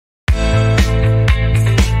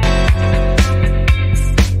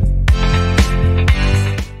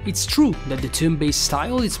It's true that the turn-based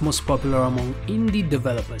style is most popular among indie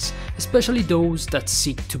developers, especially those that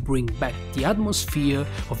seek to bring back the atmosphere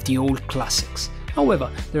of the old classics.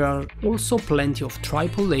 However, there are also plenty of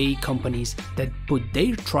AAA companies that put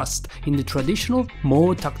their trust in the traditional,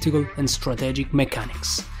 more tactical and strategic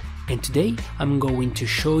mechanics. And today I'm going to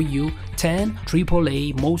show you 10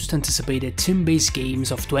 AAA most anticipated turn-based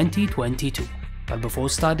games of 2022. But before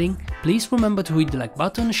starting, please remember to hit the like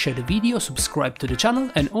button, share the video, subscribe to the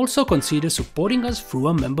channel and also consider supporting us through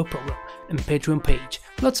our member program and Patreon page.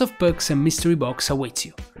 Lots of perks and mystery box awaits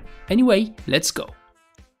you. Anyway, let's go!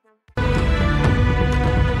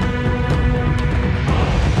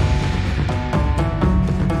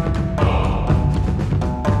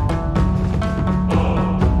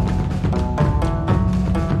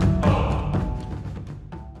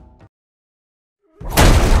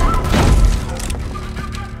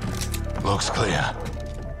 Looks clear.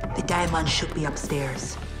 The diamond should be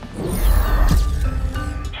upstairs. Soldiers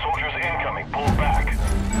incoming, pull back.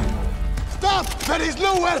 Stop! There is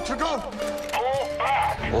nowhere to go! Pull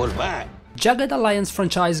back! Pull back. Jagged Alliance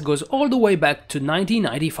franchise goes all the way back to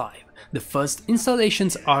 1995. The first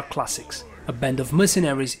installations are classics. A band of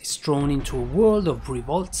mercenaries is thrown into a world of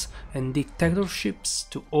revolts and dictatorships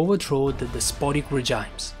to overthrow the despotic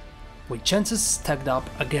regimes. With chances stacked up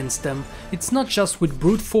against them, it's not just with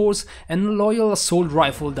brute force and a loyal assault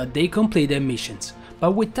rifle that they complete their missions,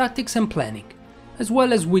 but with tactics and planning, as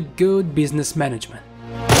well as with good business management.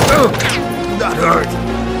 Ugh, that hurt!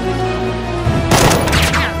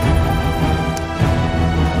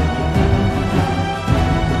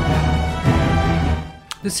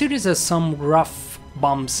 The series has some rough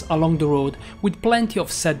bumps along the road with plenty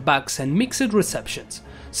of setbacks and mixed receptions.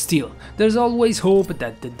 Still, there's always hope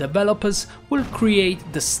that the developers will create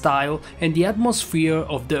the style and the atmosphere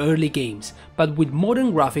of the early games, but with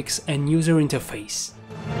modern graphics and user interface.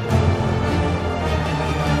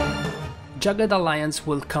 Jagged Alliance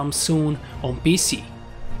will come soon on PC.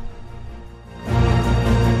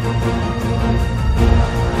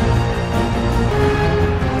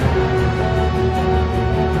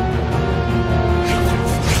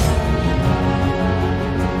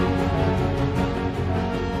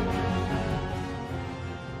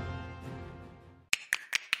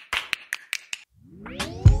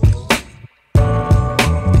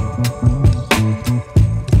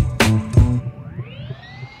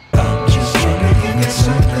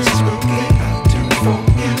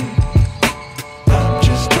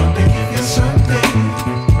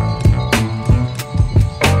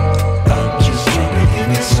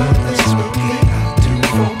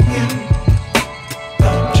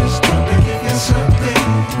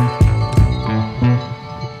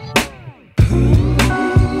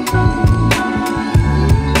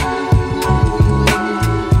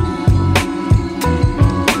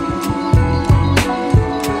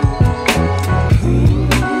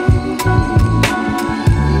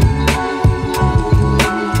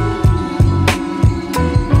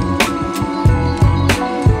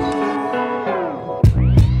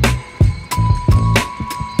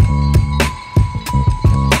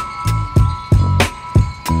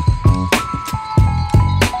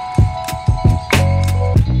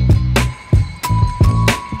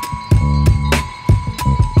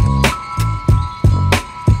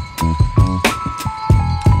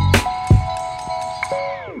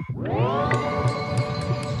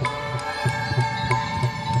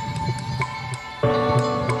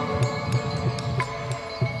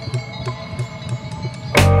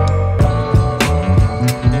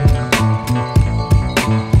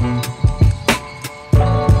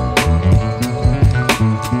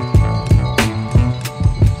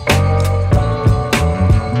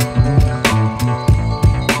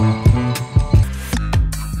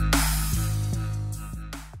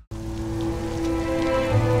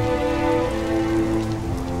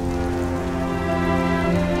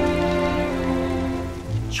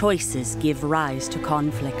 Choices give rise to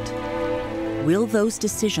conflict. Will those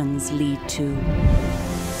decisions lead to...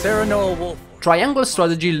 Triangle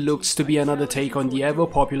strategy looks to be another take on the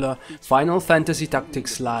ever-popular Final Fantasy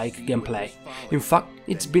Tactics-like gameplay. In fact,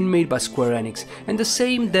 it's been made by Square Enix and the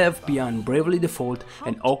same dev behind Bravely Default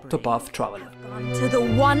and Octopath Traveler. To the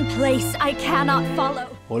one place I cannot follow.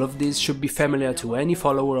 All of this should be familiar to any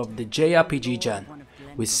follower of the JRPG genre.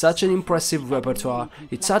 With such an impressive repertoire,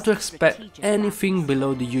 it's hard to expect anything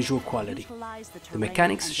below the usual quality. The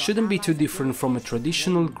mechanics shouldn't be too different from a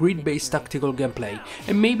traditional grid-based tactical gameplay,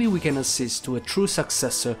 and maybe we can assist to a true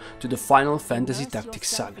successor to the Final Fantasy Tactics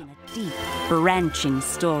saga. Deep, branching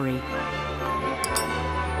story.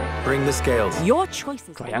 tipping the scales. Your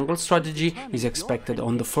choices. Triangle Strategy is expected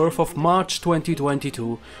on the 4th of March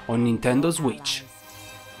 2022 on Nintendo Switch.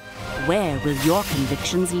 Where will your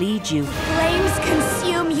convictions lead you? Flames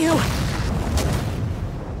consume you!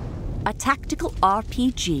 A tactical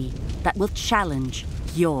RPG that will challenge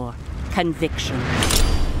your conviction.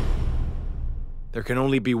 There can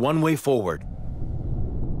only be one way forward.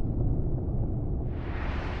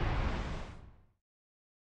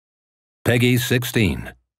 Peggy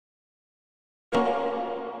 16.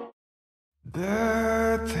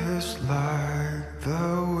 Death is like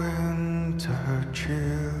the winter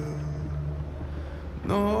chill.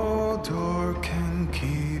 No door can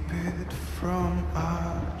keep it from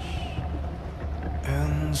us.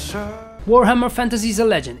 Warhammer Fantasy is a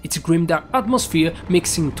legend, its grimdark atmosphere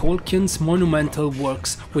mixing Tolkien's monumental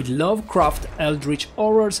works with Lovecraft eldritch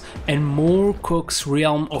horrors and Moorcock's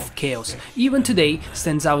realm of chaos, even today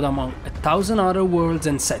stands out among 1,000 other worlds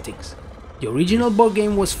and settings. The original board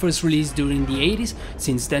game was first released during the 80s,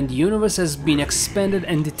 since then the universe has been expanded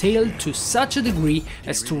and detailed to such a degree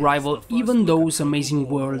as to rival even those amazing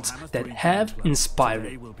worlds that have inspired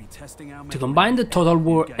it. To combine the Total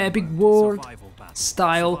War epic world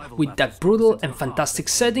style with that brutal and fantastic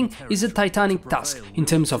setting is a titanic task in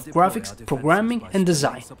terms of graphics, programming and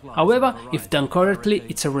design. However, if done correctly,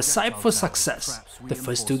 it's a recipe for success. The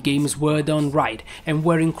first two games were done right and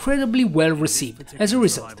were incredibly well received as a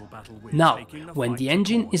result. Now, when the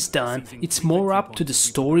engine is done, it's more up to the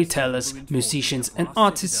storytellers, musicians and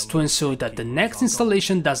artists to ensure that the next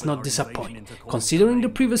installation does not disappoint. Considering the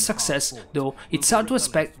previous success, though, it's hard to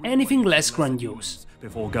expect anything less grandiose.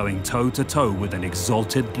 Before going toe-to-toe with an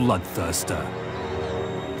exalted bloodthirster.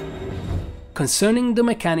 Concerning the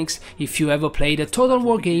mechanics, if you ever played a Total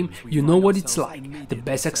War game, you know what it's like. The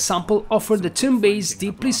best example offered the turn-based,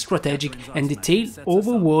 deeply strategic and detailed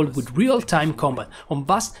overworld with real-time combat on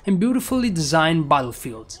vast and beautifully designed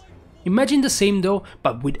battlefields. Imagine the same though,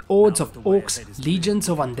 but with hordes of orcs, legions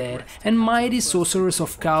of undead and mighty sorcerers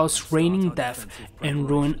of chaos raining death and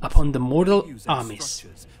ruin upon the mortal armies.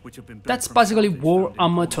 That's basically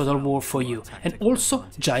Warhammer Total War for you, and also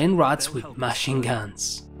giant rats with machine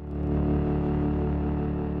guns.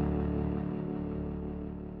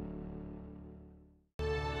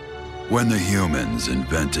 When the humans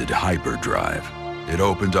invented hyperdrive, it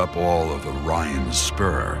opened up all of Orion's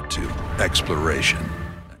spur to exploration.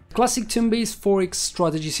 Classic turn-based 4X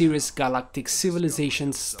strategy series Galactic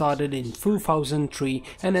Civilizations started in 2003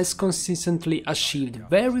 and has consistently achieved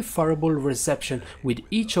very favorable reception with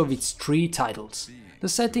each of its 3 titles. The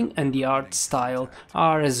setting and the art style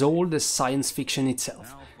are as old as science fiction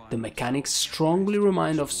itself. The mechanics strongly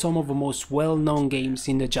remind of some of the most well-known games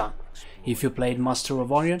in the genre. If you played Master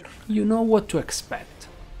of Orion, you know what to expect.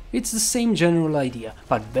 It's the same general idea,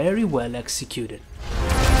 but very well executed.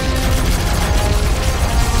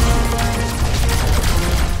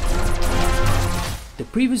 The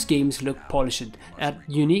previous games look polished, add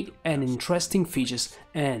unique and interesting features,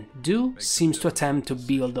 and seems to attempt to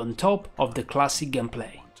build on top of the classic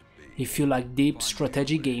gameplay. If you like deep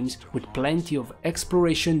strategy games with plenty of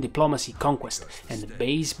exploration, diplomacy, conquest and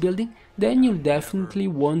base building, then you'll definitely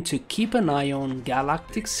want to keep an eye on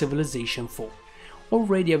Galactic Civilization 4,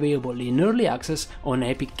 already available in early access on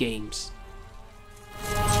Epic Games.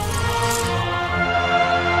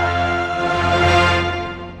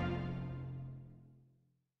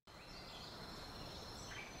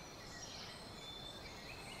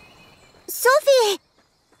 Sophie!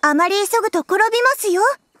 あまり急ぐと転びますよ。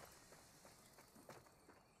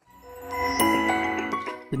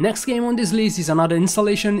 The next game on this list is another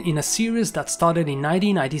installation in a series that started in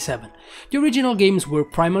 1997. The original games were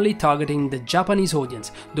primarily targeting the Japanese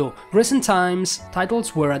audience, though recent times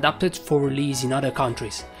titles were adapted for release in other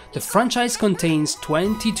countries. The franchise contains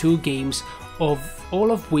 22 games,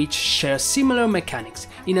 all of which share similar mechanics,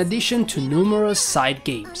 in addition to numerous side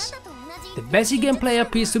games. The basic gameplay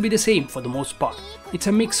appears to be the same for the most part. It's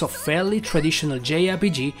a mix of fairly traditional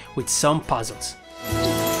JRPG with some puzzles.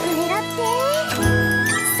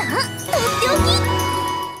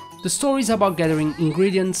 The story is about gathering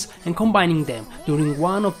ingredients and combining them during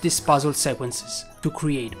one of these puzzle sequences to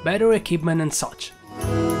create better equipment and such.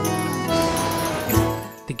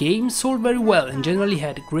 The game sold very well and generally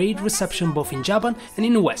had great reception both in Japan and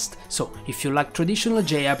in the West, so if you like traditional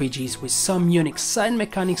JRPGs with some unique side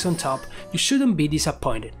mechanics on top, you shouldn't be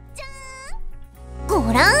disappointed.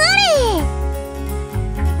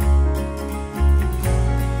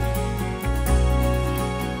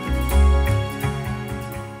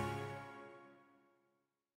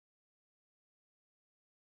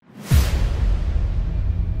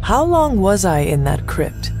 How long was I in that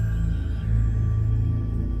crypt?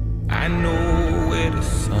 know where the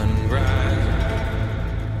sun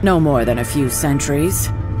rises. No more than a few centuries.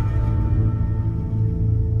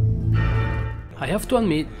 I have to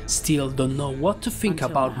admit, still don't know what to think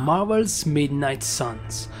about Marvel's Midnight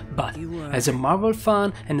Suns, but as a Marvel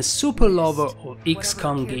fan and a super lover of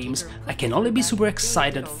XCOM games, I can only be super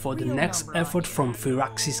excited for the next effort from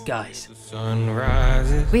Firaxis guys.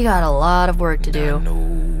 We got a lot of work to do.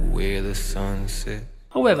 Where the sun sets.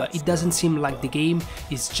 However, it doesn't seem like the game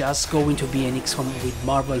is just going to be an XCOM with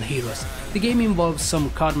Marvel heroes. The game involves some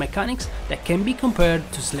card mechanics that can be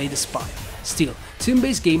compared to Slay the Spire. Still,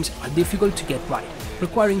 turn-based games are difficult to get right,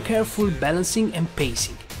 requiring careful balancing and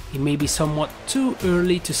pacing. It may be somewhat too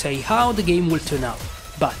early to say how the game will turn out,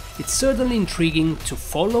 but it's certainly intriguing to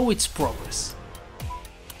follow its progress.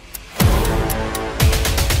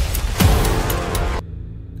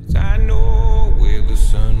 I know where the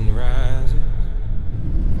sun rises,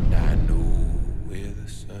 and I know where the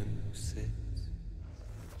sun sets.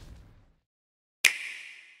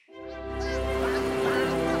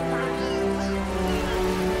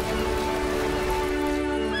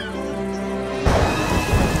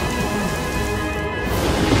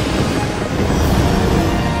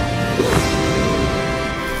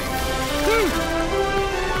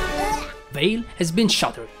 Veil has been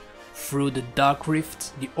shattered. Through the dark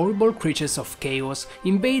rifts, the horrible creatures of chaos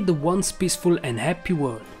invade the once peaceful and happy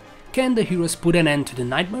world. Can the heroes put an end to the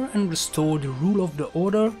nightmare and restore the rule of the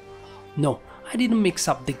order? No, I didn't mix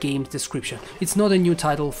up the game's description. It's not a new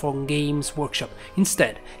title from Games Workshop.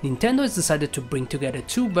 Instead, Nintendo has decided to bring together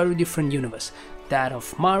two very different universes, that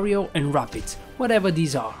of Mario and Rabbids, whatever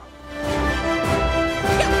these are.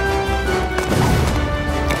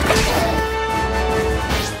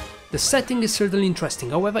 The setting is certainly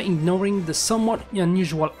interesting, however, ignoring the somewhat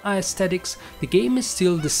unusual aesthetics, the game is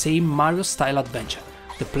still the same Mario-style adventure.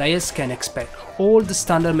 The players can expect all the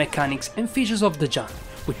standard mechanics and features of the genre,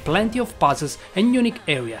 with plenty of puzzles and unique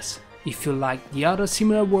areas. If you like the other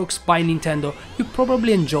similar works by Nintendo, you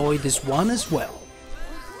probably enjoy this one as well.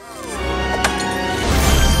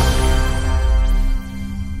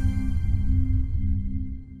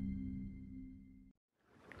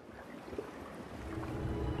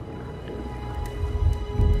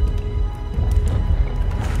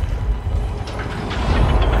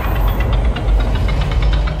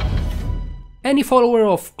 Any follower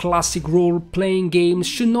of classic role-playing games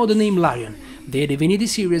should know the name Larian. Their Divinity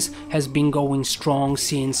series has been going strong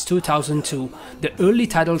since 2002. The early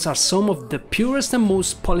titles are some of the purest and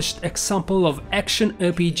most polished examples of action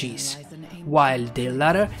RPGs, while their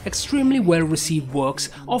latter, extremely well-received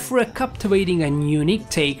works offer a captivating and unique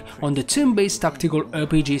take on the turn-based tactical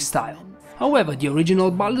RPG style. However, the original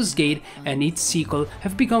Baldur's Gate and its sequel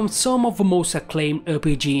have become some of the most acclaimed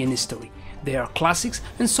RPG in history. They are classics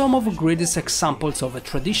and some of the greatest examples of a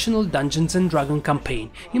traditional Dungeons & Dragons campaign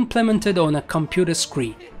implemented on a computer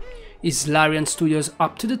screen. Is Larian Studios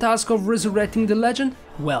up to the task of resurrecting the legend?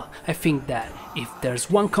 Well, I think that if there's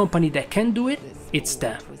one company that can do it, it's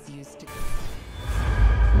them.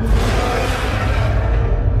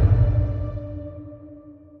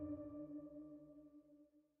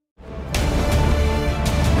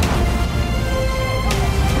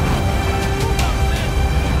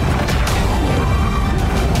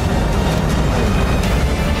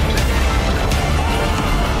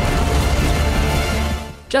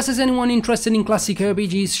 Just as anyone interested in classic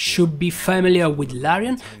RPGs should be familiar with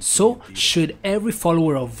Larian, so should every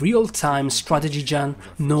follower of real-time strategy genre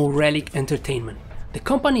know Relic Entertainment. The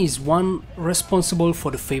company is one responsible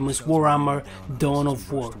for the famous Warhammer Dawn of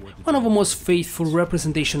War, one of the most faithful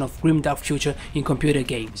representations of grimdark future in computer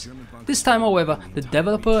games. This time, however, the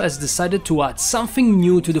developer has decided to add something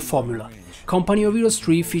new to the formula. Company of Heroes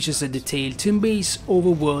 3 features a detailed turn-based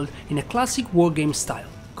overworld in a classic wargame style,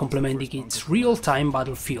 complementing its real-time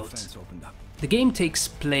battlefields. The game takes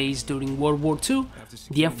place during World War II.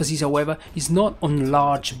 The emphasis, however, is not on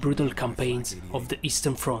large, brutal campaigns of the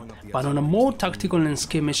Eastern Front, but on a more tactical and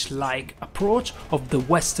skirmish-like approach of the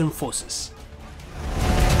Western forces.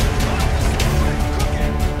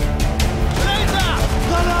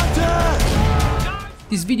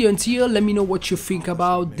 This video ends here. Let me know what you think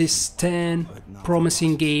about these 10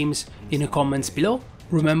 promising games in the comments below.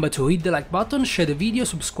 Remember to hit the like button, share the video,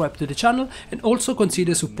 subscribe to the channel, and also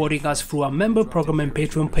consider supporting us through our member program and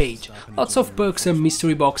Patreon page. Lots of perks and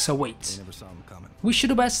mystery box awaits. Wish you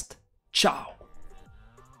the best. Ciao.